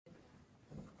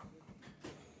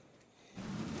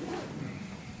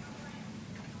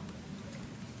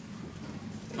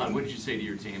Todd, what did you say to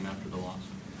your team after the loss?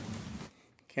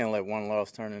 Can't let one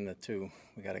loss turn into two.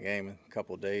 We got a game in a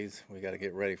couple of days. We got to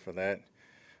get ready for that.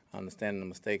 Understanding the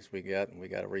mistakes we got, and we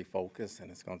got to refocus,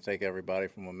 and it's going to take everybody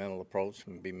from a mental approach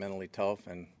and be mentally tough.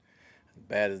 And as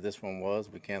bad as this one was,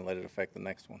 we can't let it affect the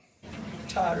next one.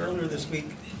 Todd, earlier this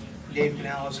week, Dave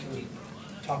Canales was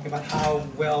talking about how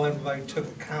well everybody took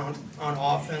account on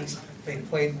offense. They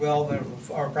played well, they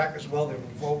were practiced well, they were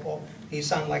vocal. He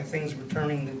sounded like things were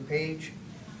turning the page.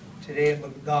 Today,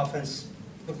 the offense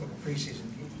looked like a preseason.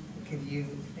 Can you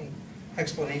give an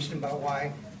explanation about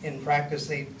why in practice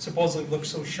they supposedly looked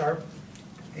so sharp,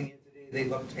 and yet today they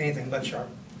looked anything but sharp?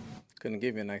 Couldn't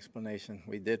give you an explanation.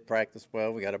 We did practice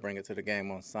well. We got to bring it to the game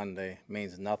on Sunday. It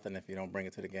means nothing if you don't bring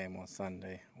it to the game on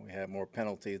Sunday. We had more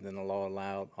penalties than the law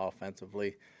allowed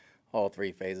offensively. All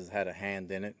three phases had a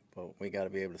hand in it, but we got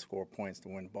to be able to score points to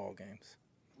win ball games.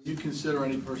 Do you consider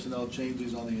any personnel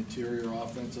changes on the interior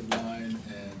offensive line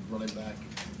and running back?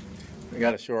 We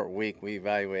got a short week. We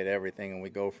evaluate everything and we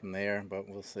go from there, but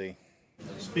we'll see.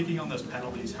 Speaking on those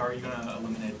penalties, how are you going to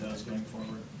eliminate those going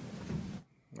forward?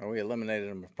 Well, we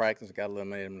eliminated them in practice. We got to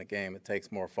eliminate them in the game. It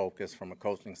takes more focus from a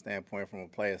coaching standpoint, from a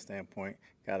player standpoint.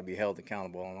 Got to be held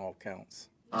accountable on all counts.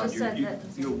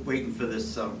 You're waiting for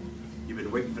this. You've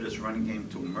been waiting for this running game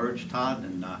to emerge, Todd,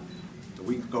 and the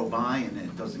weeks go by and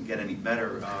it doesn't get any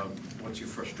better. What's your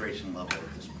frustration level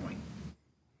at this point?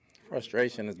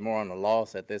 Frustration is more on the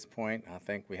loss at this point. I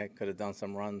think we could have done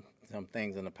some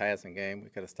things in the passing game. We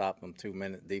could have stopped them 2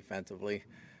 minutes defensively.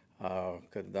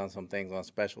 Could have done some things on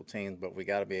special teams, but we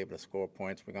got to be able to score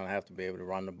points. We're going to have to be able to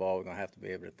run the ball. We're going to have to be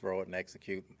able to throw it and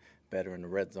execute better in the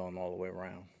red zone all the way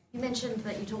around. You mentioned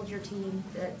that you told your team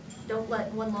that don't let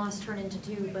one loss turn into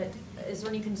two, but is there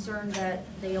any concern that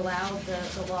they allowed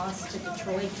the loss to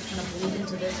Detroit to kind of bleed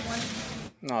into this one?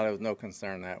 No, there was no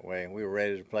concern that way. We were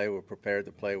ready to play. We were prepared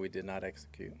to play. We did not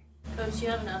execute. Coach, do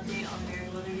you have an update on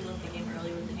Merriweather? You left the game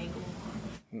early with an ankle.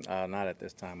 Not at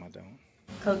this time, I don't.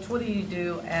 Coach, what do you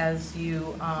do as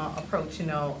you approach,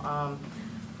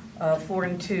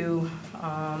 4-2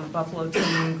 Buffalo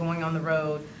team going on the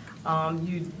road?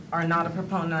 You are not a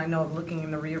proponent, I know, of looking in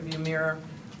the rearview mirror.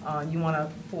 You want to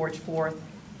forge forth.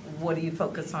 What do you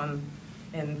focus on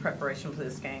in preparation for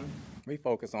this game? We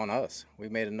focus on us. We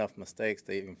made enough mistakes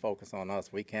to even focus on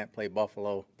us. We can't play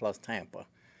Buffalo plus Tampa.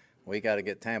 We got to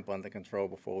get Tampa under control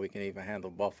before we can even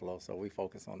handle Buffalo, so we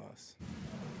focus on us.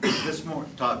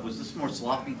 Todd, was this more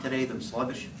sloppy today than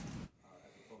sluggish?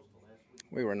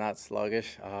 We were not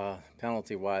sluggish.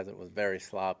 Penalty-wise, it was very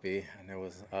sloppy, and there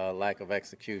was a lack of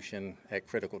execution at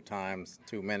critical times,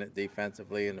 2 minutes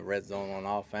defensively in the red zone on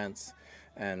offense,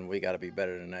 and we got to be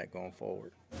better than that going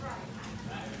forward.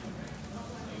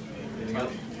 Todd,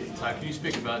 can you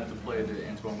speak about the play that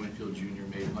Antoine Winfield Jr.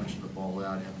 made, punching the ball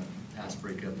out, having a pass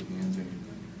break up at the end zone?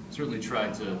 Certainly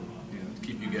tried to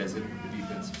keep you guys in the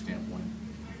defensive standpoint.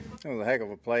 It was a heck of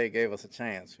a play. It gave us a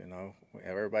chance, If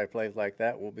everybody plays like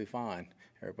that, we'll be fine.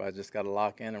 Everybody just got to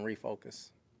lock in and refocus.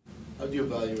 How do you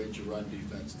evaluate your run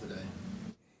defense today?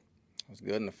 It was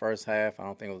good in the first half. I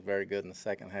don't think it was very good in the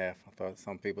second half. I thought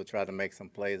some people tried to make some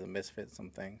plays and misfit some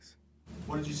things.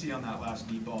 What did you see on that last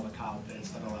deep ball to Kyle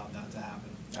Pitts that allowed that to happen?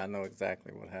 I know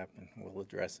exactly what happened. We'll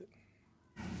address it.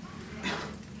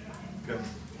 Good.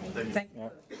 Thank you.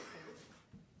 Yep.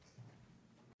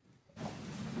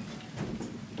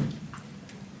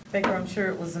 Baker, I'm sure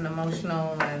it was an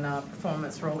emotional and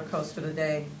performance roller coaster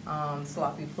today.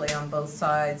 Sloppy play on both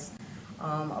sides.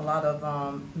 A lot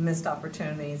of missed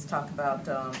opportunities. Talk about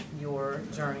your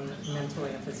journey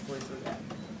mentally and physically through that.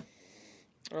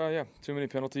 Yeah, too many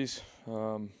penalties.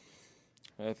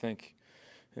 I think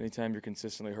anytime you're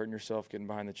consistently hurting yourself, getting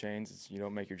behind the chains, you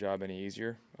don't make your job any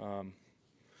easier.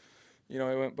 It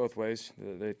went both ways.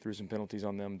 They threw some penalties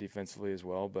on them defensively as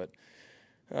well, but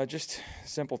just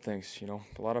simple things. A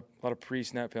lot of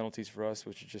pre-snap penalties for us,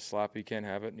 which is just sloppy. Can't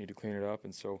have it. Need to clean it up,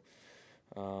 and so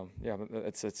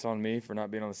it's on me for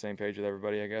not being on the same page with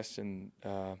everybody, I guess, and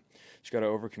just got to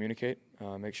over-communicate,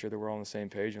 make sure that we're all on the same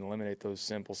page, and eliminate those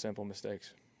simple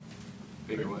mistakes.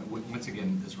 Baker, once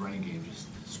again, this running game just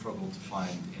struggled to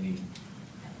find any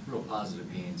real positive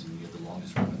gains, and you get the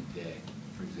longest run of the day,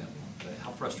 for example. But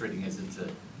how frustrating is it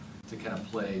to kind of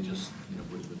play just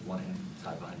with one hand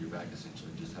tied behind your back, essentially,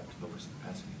 just have to focus on the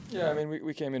passing game? Yeah, I mean,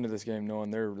 we came into this game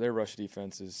knowing their rush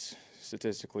defense is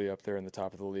statistically up there in the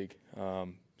top of the league,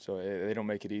 so they don't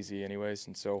make it easy anyways,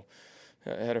 and so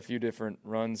I had a few different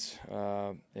runs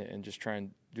and just try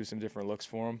and do some different looks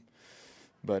for them.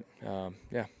 But, got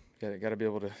to be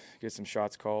able to get some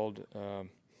shots called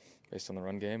based on the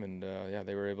run game. And,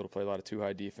 they were able to play a lot of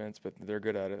too-high defense, but they're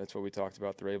good at it. That's what we talked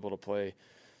about. They're able to play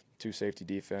two safety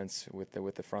defense with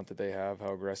the front that they have,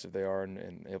 how aggressive they are,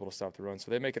 and able to stop the run. So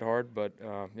they make it hard, but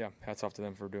yeah, hats off to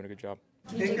them for doing a good job.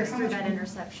 Can you take us through that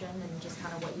interception and just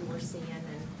kind of what you were seeing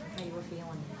and how you were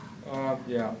feeling?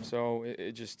 Yeah, so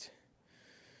it just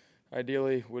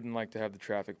ideally wouldn't like to have the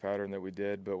traffic pattern that we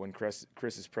did, but when Chris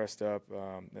is pressed up,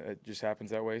 it just happens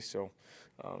that way. So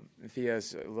if he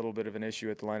has a little bit of an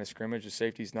issue at the line of scrimmage, the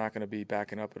safety's not going to be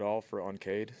backing up at all for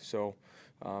Uncade. So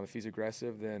if he's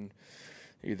aggressive, then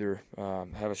either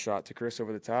have a shot to Chris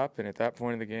over the top, and at that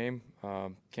point in the game,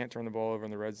 can't turn the ball over in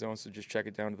the red zone, so just check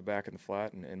it down to the back in the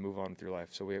flat and move on with your life.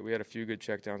 So we had a few good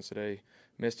checkdowns today,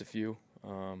 missed a few.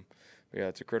 But yeah,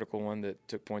 it's a critical one that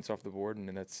took points off the board,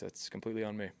 and that's completely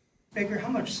on me. Baker, how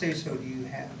much say-so do you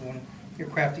have when you're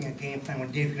crafting a game plan, when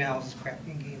Dave Canales is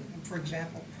crafting a game plan? For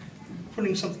example,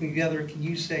 putting something together, can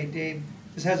you say, Dave,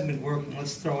 this hasn't been working,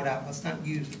 let's throw it out, let's not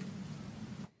use it?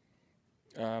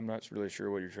 I'm not really sure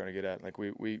what you're trying to get at. Like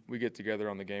we get together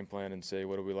on the game plan and say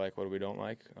what do we like, what do we don't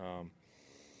like. I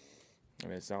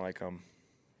mean, it's not like I'm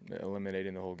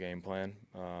eliminating the whole game plan,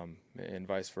 and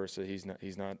vice versa. He's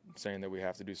not saying that we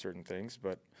have to do certain things,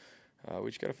 but we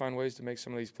just got to find ways to make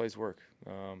some of these plays work.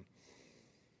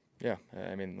 Yeah,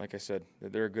 I mean, like I said,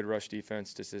 they're a good rush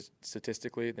defense.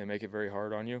 Statistically, they make it very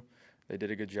hard on you. They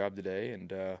did a good job today,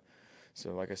 and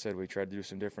so like I said, we tried to do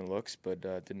some different looks, but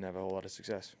didn't have a whole lot of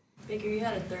success. Baker, you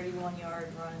had a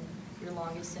 31-yard run, your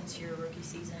longest since your rookie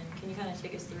season. Can you kind of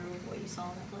take us through what you saw in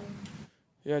that play?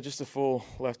 Yeah, just a full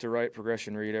left to right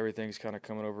progression read. Everything's kind of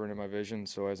coming over into my vision.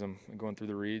 So as I'm going through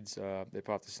the reads, they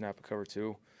popped the snap of cover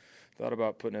 2. Thought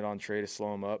about putting it on Trey to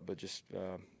slow him up, but just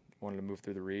wanted to move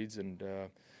through the reads. And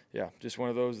yeah, just one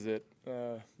of those that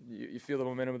you feel the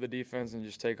momentum of the defense and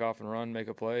just take off and run, make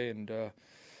a play. And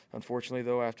unfortunately,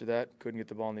 though, after that, couldn't get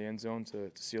the ball in the end zone to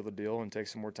seal the deal and take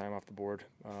some more time off the board.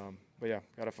 But yeah,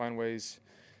 got to find ways.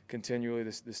 Continually,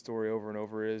 this story over and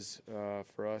over is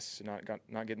for us not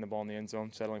getting the ball in the end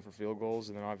zone, settling for field goals,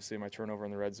 and then obviously my turnover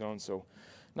in the red zone. So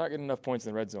not getting enough points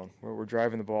in the red zone. We're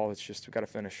driving the ball. It's just we've got to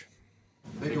finish.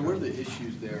 Baker, what are the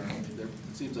issues there? I mean,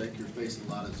 it seems like you're facing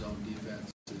a lot of zone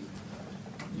defense.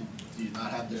 Do you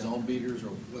not have the zone beaters, or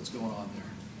what's going on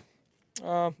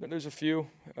there? There's a few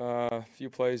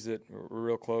plays that were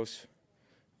real close.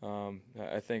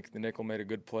 I think the nickel made a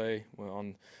good play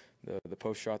on the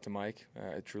post shot to Mike.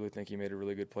 I truly think he made a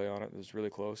really good play on it. It was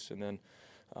really close. And then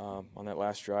on that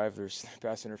last drive, there's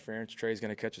pass interference. Trey's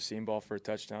going to catch a seam ball for a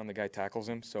touchdown. The guy tackles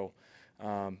him. So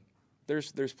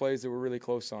there's plays that we're really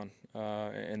close on.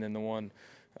 And then the one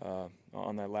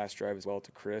on that last drive as well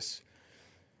to Chris.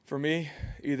 For me,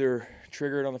 either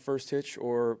trigger it on the first hitch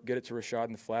or get it to Rashad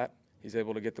in the flat. He's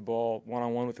able to get the ball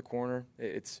one-on-one with the corner.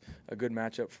 It's a good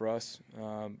matchup for us.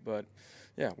 But,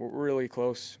 yeah, we're really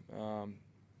close.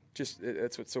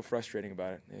 That's what's so frustrating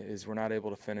about it, is we're not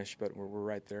able to finish, but we're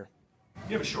right there.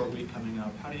 You have a short week coming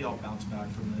up. How do y'all bounce back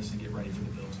from this and get ready for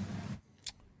the Bills?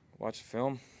 Watch the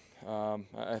film.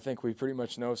 I think we pretty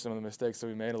much know some of the mistakes that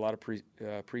we made, a lot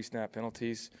of pre-snap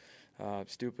penalties,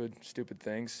 stupid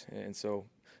things. And so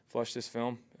flush this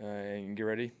film and get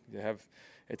ready.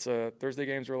 Thursday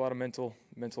games are a lot of mental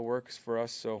work for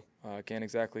us, so can't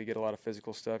exactly get a lot of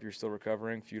physical stuff. You're still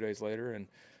recovering a few days later, and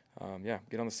yeah,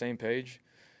 get on the same page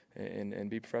and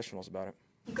be professionals about it.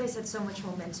 You guys had so much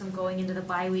momentum going into the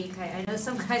bye week. I know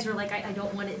some guys were like, I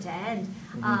don't want it to end.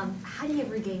 Mm-hmm. How do you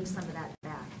regain some of that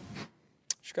back?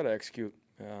 Just got to execute.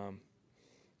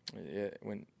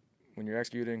 When you're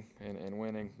executing and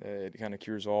winning, it kind of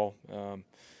cures all.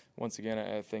 Once again,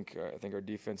 I think our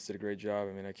defense did a great job.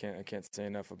 I mean, I can't say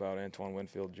enough about Antoine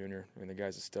Winfield Jr. I mean, the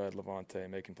guy's a stud. Levante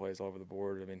making plays all over the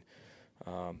board. I mean,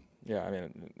 yeah. I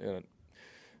mean,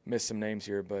 missed some names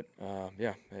here, but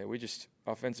yeah, we just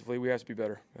offensively we have to be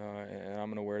better, and I'm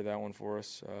going to wear that one for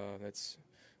us.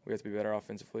 We have to be better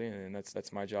offensively, and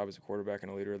that's my job as a quarterback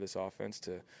and a leader of this offense,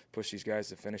 to push these guys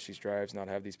to finish these drives, not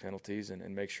have these penalties,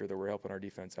 and make sure that we're helping our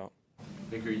defense out.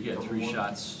 Baker, you got 3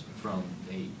 shots from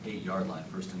the 8-yard line,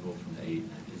 first and goal from the 8.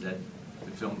 Is that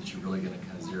the film that you're really going to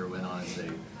kind of zero in on and say,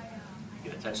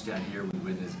 get a touchdown here, we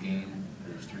win this game,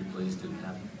 those 3 plays didn't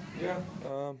happen? Yeah,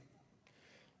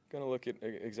 going to look at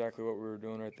exactly what we were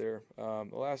doing right there. The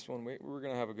last one, we were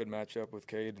going to have a good matchup with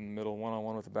Cade in the middle,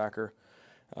 one-on-one with the backer.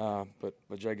 But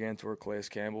Gigantor, Calais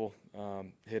Campbell,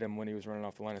 hit him when he was running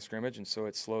off the line of scrimmage, and so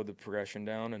it slowed the progression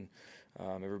down, and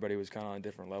everybody was kind of on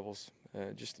different levels.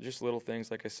 Just little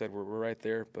things, like I said, we're right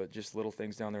there, but just little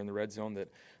things down there in the red zone that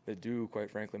do, quite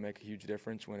frankly, make a huge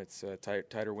difference when it's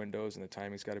tighter windows and the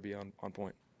timing's got to be on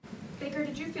point. Baker,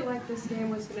 did you feel like this game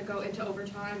was going to go into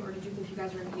overtime, or did you think you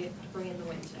guys were going to bring in the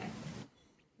win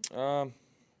today?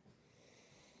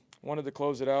 wanted to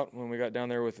close it out when we got down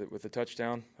there with a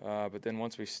touchdown, but then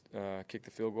once we kicked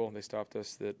the field goal, they stopped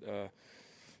us.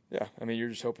 Yeah, I mean, you're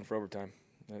just hoping for overtime.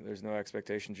 There's no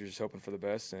expectations. You're just hoping for the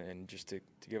best and just to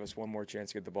give us one more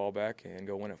chance to get the ball back and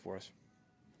go win it for us.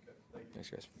 Thanks,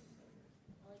 guys.